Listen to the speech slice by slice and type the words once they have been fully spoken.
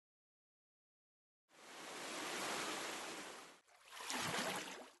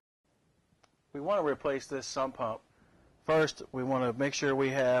we want to replace this sump pump. First, we want to make sure we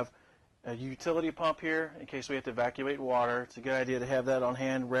have a utility pump here in case we have to evacuate water. It's a good idea to have that on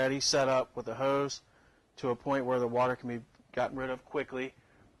hand, ready, set up with a hose to a point where the water can be gotten rid of quickly.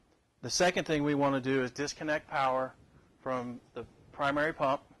 The second thing we want to do is disconnect power from the primary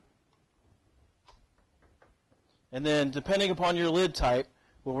pump. And then, depending upon your lid type,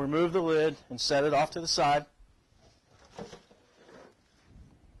 we'll remove the lid and set it off to the side.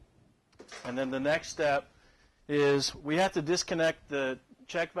 And then the next step is we have to disconnect the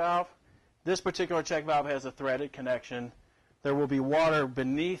check valve. This particular check valve has a threaded connection. There will be water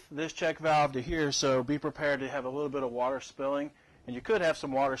beneath this check valve to here, so be prepared to have a little bit of water spilling. And you could have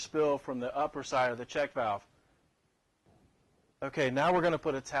some water spill from the upper side of the check valve. Okay, now we're going to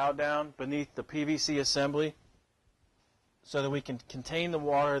put a towel down beneath the PVC assembly so that we can contain the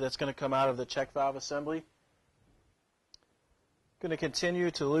water that's going to come out of the check valve assembly. Going to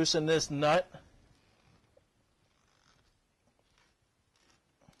continue to loosen this nut.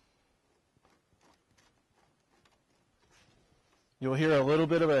 You'll hear a little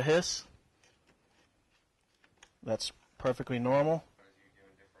bit of a hiss. That's perfectly normal.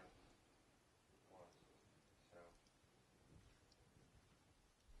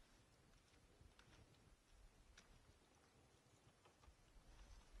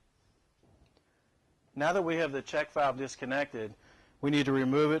 Now that we have the check valve disconnected, we need to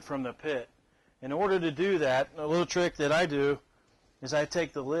remove it from the pit. In order to do that, a little trick that I do is I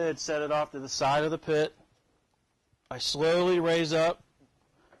take the lid, set it off to the side of the pit. I slowly raise up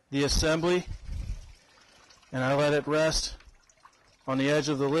the assembly, and I let it rest on the edge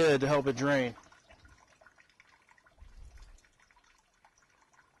of the lid to help it drain.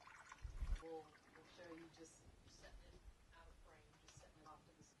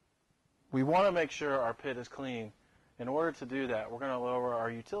 We want to make sure our pit is clean. In order to do that, we're going to lower our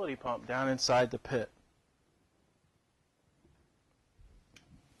utility pump down inside the pit.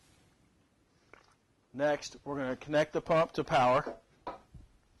 Next, we're going to connect the pump to power.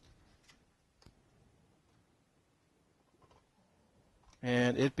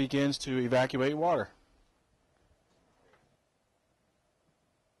 And it begins to evacuate water.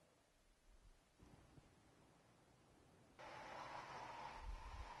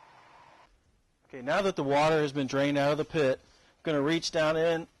 Okay, now that the water has been drained out of the pit, I'm going to reach down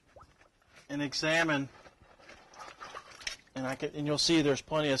in and examine, and you'll see there's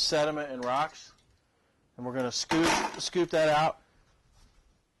plenty of sediment and rocks, and we're going to scoop that out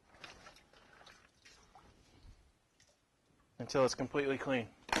until it's completely clean.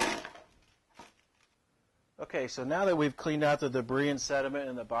 Okay, so now that we've cleaned out the debris and sediment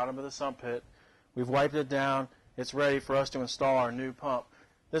in the bottom of the sump pit, we've wiped it down, it's ready for us to install our new pump.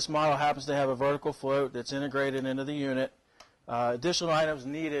 This model happens to have a vertical float that's integrated into the unit. Additional items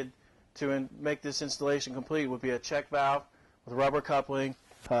needed to make this installation complete would be a check valve with rubber coupling.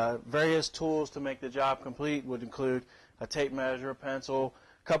 Various tools to make the job complete would include a tape measure, a pencil,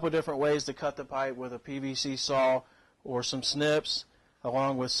 a couple of different ways to cut the pipe with a PVC saw or some snips,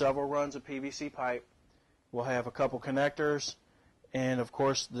 along with several runs of PVC pipe. We'll have a couple connectors and, of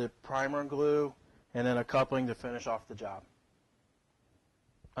course, the primer and glue, and then a coupling to finish off the job.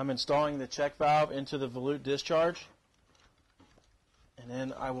 I'm installing the check valve into the volute discharge, and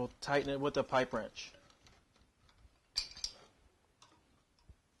then I will tighten it with a pipe wrench.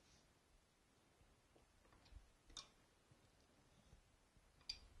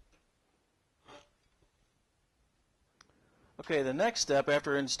 Okay, the next step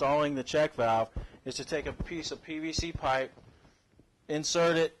after installing the check valve is to take a piece of PVC pipe,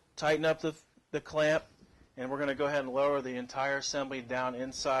 insert it, tighten up the clamp, and we're going to go ahead and lower the entire assembly down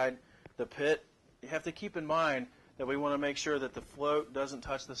inside the pit. You have to keep in mind that we want to make sure that the float doesn't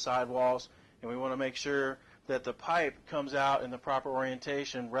touch the sidewalls, and we want to make sure that the pipe comes out in the proper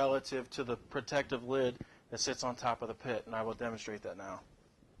orientation relative to the protective lid that sits on top of the pit, and I will demonstrate that now.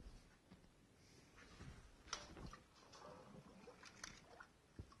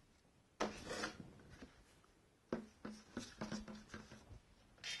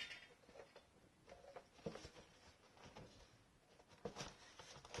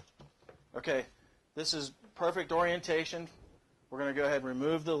 Okay, this is perfect orientation. We're going to go ahead and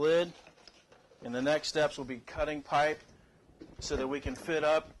remove the lid, and the next steps will be cutting pipe so that we can fit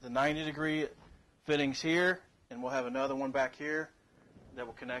up the 90-degree fittings here, and we'll have another one back here that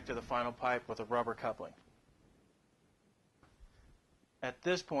will connect to the final pipe with a rubber coupling. At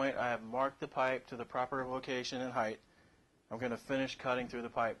this point, I have marked the pipe to the proper location and height. I'm going to finish cutting through the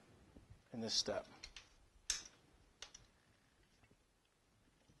pipe in this step.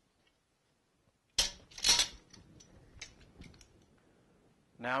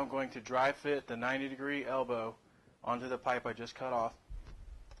 Now I'm going to dry fit the 90-degree elbow onto the pipe I just cut off.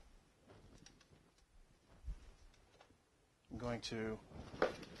 I'm going to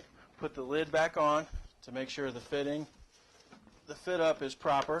put the lid back on to make sure the fit up is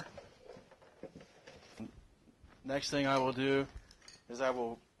proper. Next thing I will do is I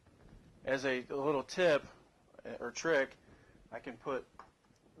will, as a little tip or trick, I can put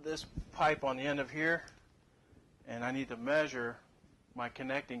this pipe on the end of here, and I need to measure my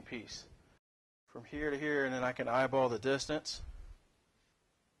connecting piece from here to here, and then I can eyeball the distance,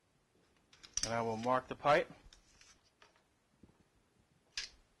 and I will mark the pipe,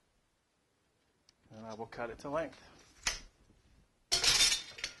 and I will cut it to length.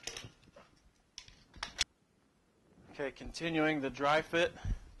 Okay, continuing the dry fit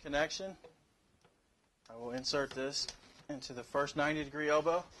connection, I will insert this into the first 90-degree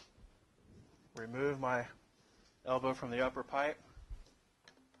elbow, remove my elbow from the upper pipe,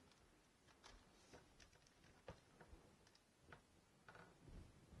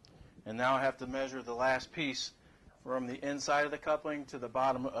 and now I have to measure the last piece from the inside of the coupling to the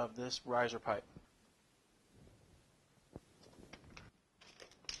bottom of this riser pipe.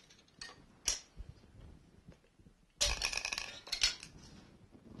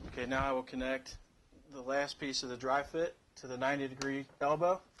 Okay, now I will connect the last piece of the dry fit to the 90-degree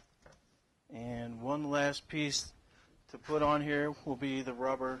elbow. And one last piece to put on here will be the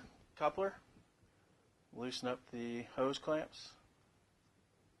rubber coupler. Loosen up the hose clamps.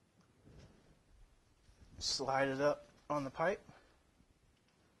 Slide it up on the pipe.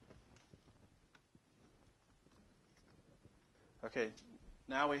 Okay,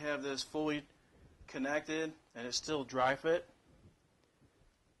 now we have this fully connected and it's still dry fit.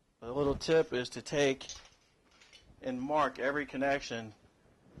 The little tip is to take and mark every connection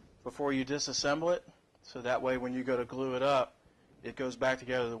before you disassemble it, so that way when you go to glue it up, it goes back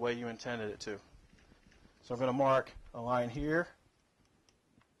together the way you intended it to. So I'm going to mark a line here,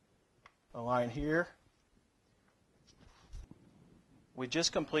 a line here. We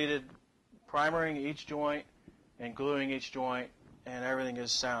just completed primering each joint and gluing each joint, and everything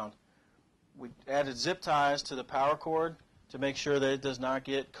is sound. We added zip ties to the power cord to make sure that it does not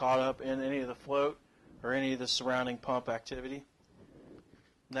get caught up in any of the float or any of the surrounding pump activity.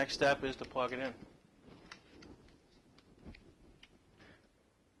 Next step is to plug it in.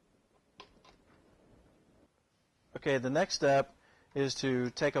 Okay, the next step is to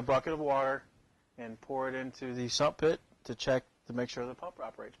take a bucket of water and pour it into the sump pit to check to make sure the pump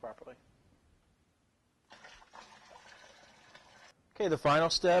operates properly. Okay, the final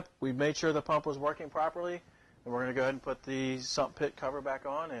step, we've made sure the pump was working properly, and we're going to go ahead and put the sump pit cover back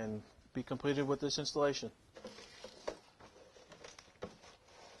on and be completed with this installation.